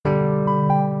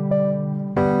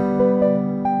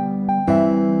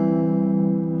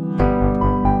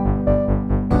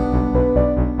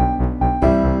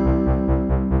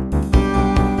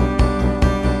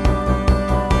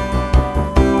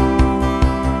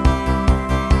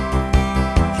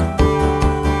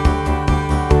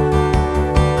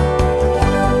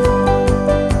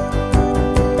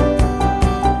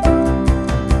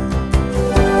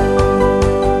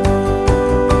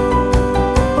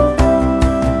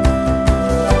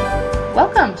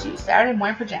Saturday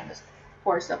morning pajamas.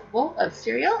 Pour yourself a bowl of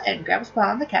cereal and grab a spot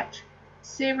on the couch.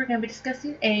 Today we're going to be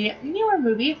discussing a newer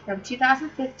movie from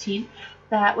 2015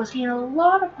 that was getting a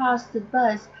lot of positive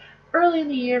buzz early in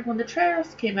the year when the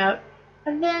trailers came out,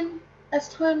 and then, as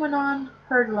time went on,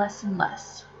 heard less and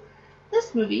less.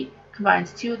 This movie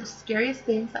combines two of the scariest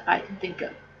things that I can think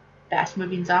of: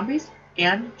 fast-moving zombies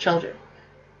and children.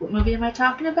 What movie am I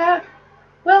talking about?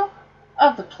 Well,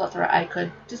 of the plethora I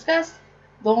could discuss,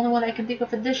 the only one I can think of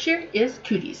for this year is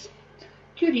Cooties.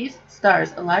 Cooties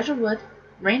stars Elijah Wood,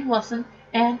 Rainn Wilson,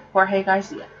 and Jorge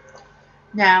Garcia.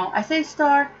 Now, I say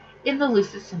star in the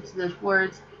loosest sense of those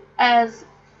words, as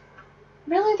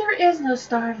really there is no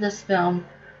star of this film,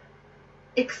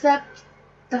 except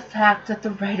the fact that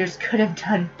the writers could have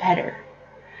done better.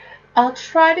 I'll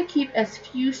try to keep as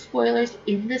few spoilers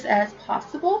in this as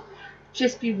possible.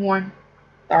 Just be warned,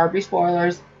 there will be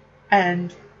spoilers,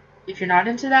 and if you're not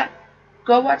into that,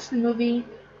 go watch the movie.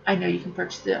 I know you can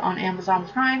purchase it on Amazon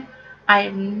Prime. I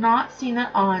have not seen it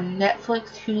on Netflix,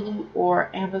 Hulu,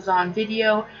 or Amazon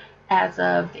Video as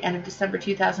of the end of December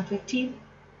 2015.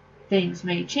 Things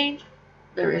may change.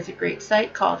 There is a great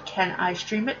site called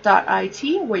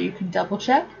canistreamit.it where you can double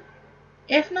check.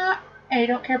 If not, and you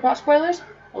don't care about spoilers,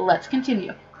 let's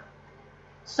continue.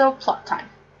 So, plot time.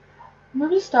 The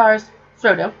movie stars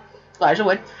Frodo, Elijah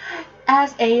Wood,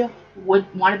 as a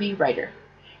wannabe writer.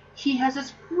 He has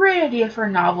this great idea for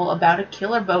a novel about a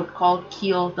killer boat called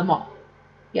Keel the Mall.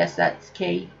 Yes, that's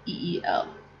K-E-E-L,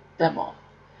 the Mall.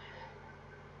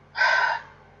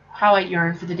 How I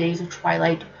yearn for the days of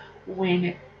Twilight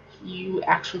when you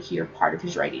actually hear part of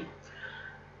his writing.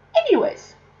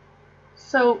 Anyways,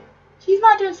 so he's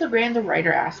not doing so great in the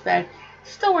writer aspect,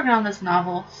 still working on this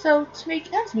novel, so to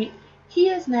make ends meet, he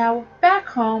is now back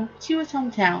home to his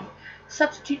hometown,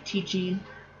 substitute teaching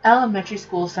elementary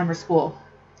school summer school.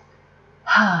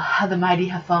 How the mighty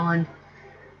have fallen.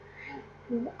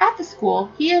 At the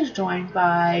school, he is joined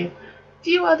by a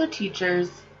few other teachers,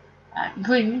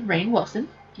 including Rainn Wilson,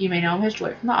 you may know him as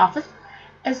Joy from The Office,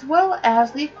 as well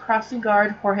as the crossing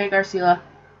guard Jorge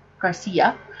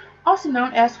Garcia, also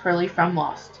known as Hurley from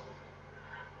Lost.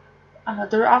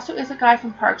 There also is a guy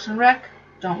from Parks and Rec.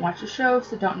 Don't watch the show,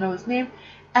 so don't know his name.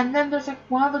 And then there's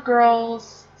one of the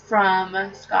girls from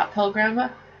Scott Pilgrim.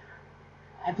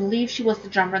 I believe she was the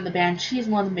drummer in the band. She's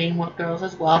one of the main girls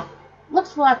as well.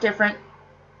 Looks a lot different.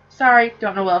 Sorry,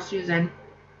 don't know what else she was in.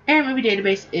 And Movie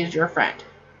Database is your friend.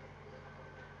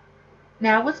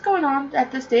 Now, what's going on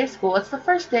at this day of school? It's the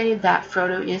first day that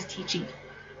Frodo is teaching.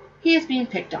 He is being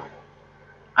picked on.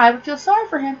 I would feel sorry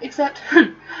for him, except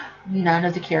none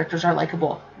of the characters are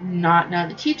likable. None of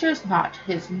the teachers, not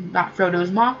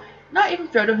Frodo's mom, not even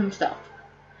Frodo himself.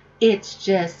 It's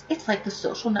like the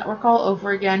Social Network all over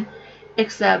again,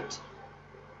 except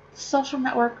the Social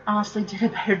Network honestly did a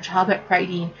better job at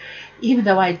writing, even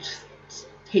though I just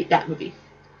hate that movie.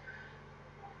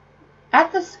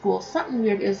 At the school, something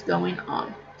weird is going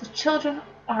on. The children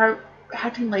are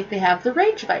acting like they have the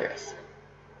rage virus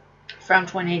from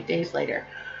 28 Days Later.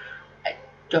 I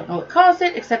don't know what caused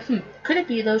it, except could it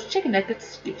be those chicken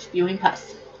nuggets spewing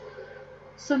pus?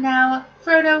 So now,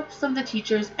 Frodo, some of the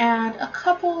teachers, and a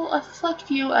select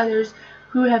few others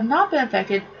who have not been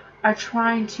infected are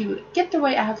trying to get their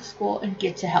way out of the school and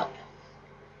get to help.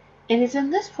 It is in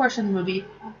this portion of the movie,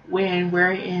 when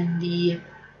we're in the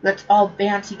let's all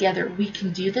band together, we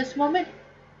can do this moment,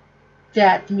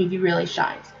 that the movie really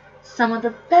shines. Some of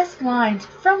the best lines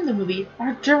from the movie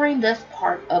are during this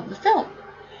part of the film.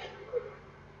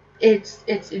 It's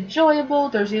enjoyable.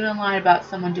 There's even a line about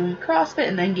someone doing CrossFit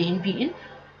and then getting beaten,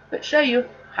 but show you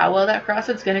how well that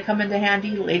CrossFit's going to come into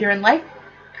handy later in life.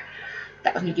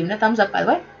 That was me giving a thumbs up, by the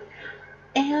way.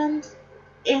 And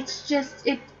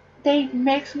they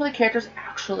make some of the characters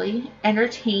actually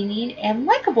entertaining and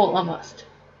likable almost.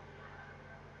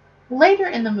 Later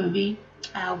in the movie,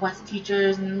 once the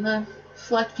teachers and the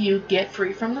select few get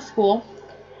free from the school,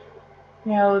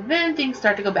 then things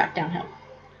start to go back downhill.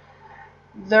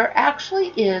 There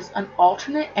actually is an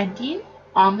alternate ending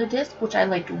on the disc, which I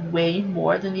liked way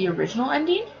more than the original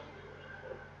ending.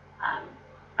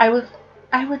 I would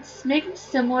make it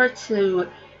similar to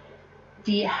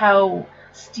how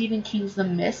Stephen King's The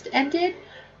Mist ended,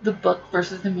 the book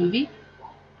versus the movie.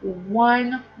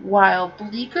 One, while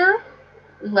bleaker,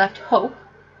 left hope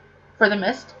for The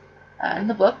Mist in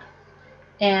the book,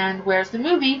 and whereas the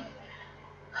movie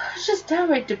was just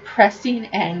downright depressing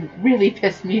and really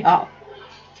pissed me off.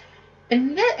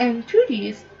 In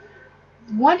Cooties,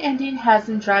 one ending has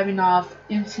them driving off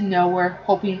into nowhere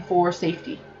hoping for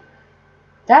safety.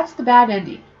 That's the bad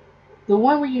ending. The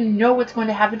one where you know what's going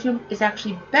to happen to him is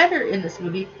actually better in this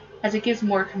movie, as it gives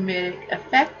more comedic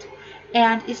effect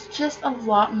and it's just a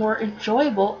lot more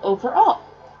enjoyable overall.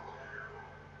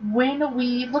 When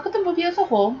we look at the movie as a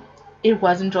whole, it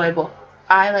was enjoyable.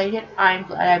 I like it. I'm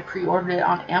glad I pre-ordered it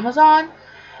on Amazon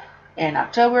in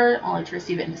October, only to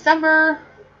receive it in December.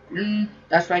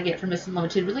 That's what I get for missing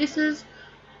limited releases.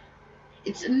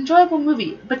 It's an enjoyable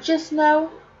movie, but just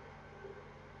know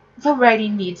the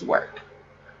writing needs work.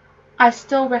 I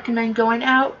still recommend going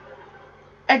out.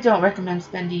 I don't recommend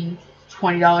spending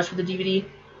 $20 for the DVD.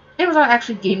 Amazon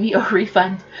actually gave me a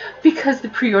refund because the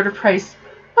pre-order price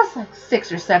was like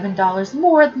 $6 or $7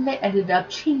 more than they ended up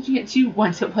changing it to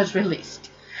once it was released.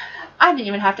 I didn't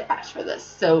even have to ask for this.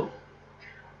 So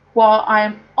while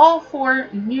I'm all for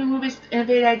new movies with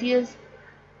innovative ideas,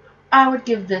 I would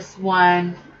give this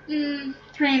one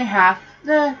 3.5.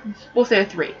 We'll say a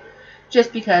 3,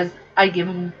 just because I give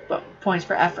them points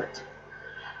for effort.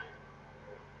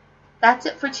 That's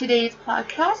it for today's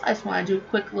podcast. I just want to do a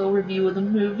quick little review of the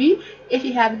movie. If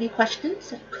you have any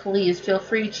questions, please feel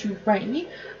free to write me.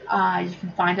 You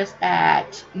can find us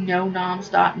at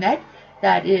nonoms.net.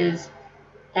 That is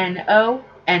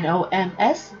nonoms.net.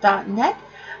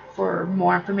 For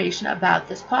more information about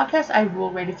this podcast, I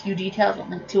will write a few details and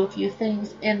link to a few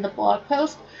things in the blog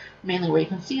post, mainly where you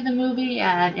can see the movie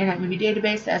and Internet Movie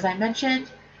Database, as I mentioned.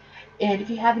 And if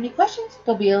you have any questions,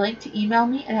 there'll be a link to email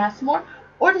me and ask more,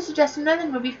 or to suggest another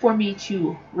movie for me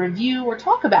to review or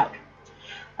talk about.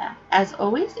 As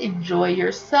always, enjoy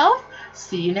yourself.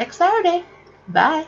 See you next Saturday. Bye.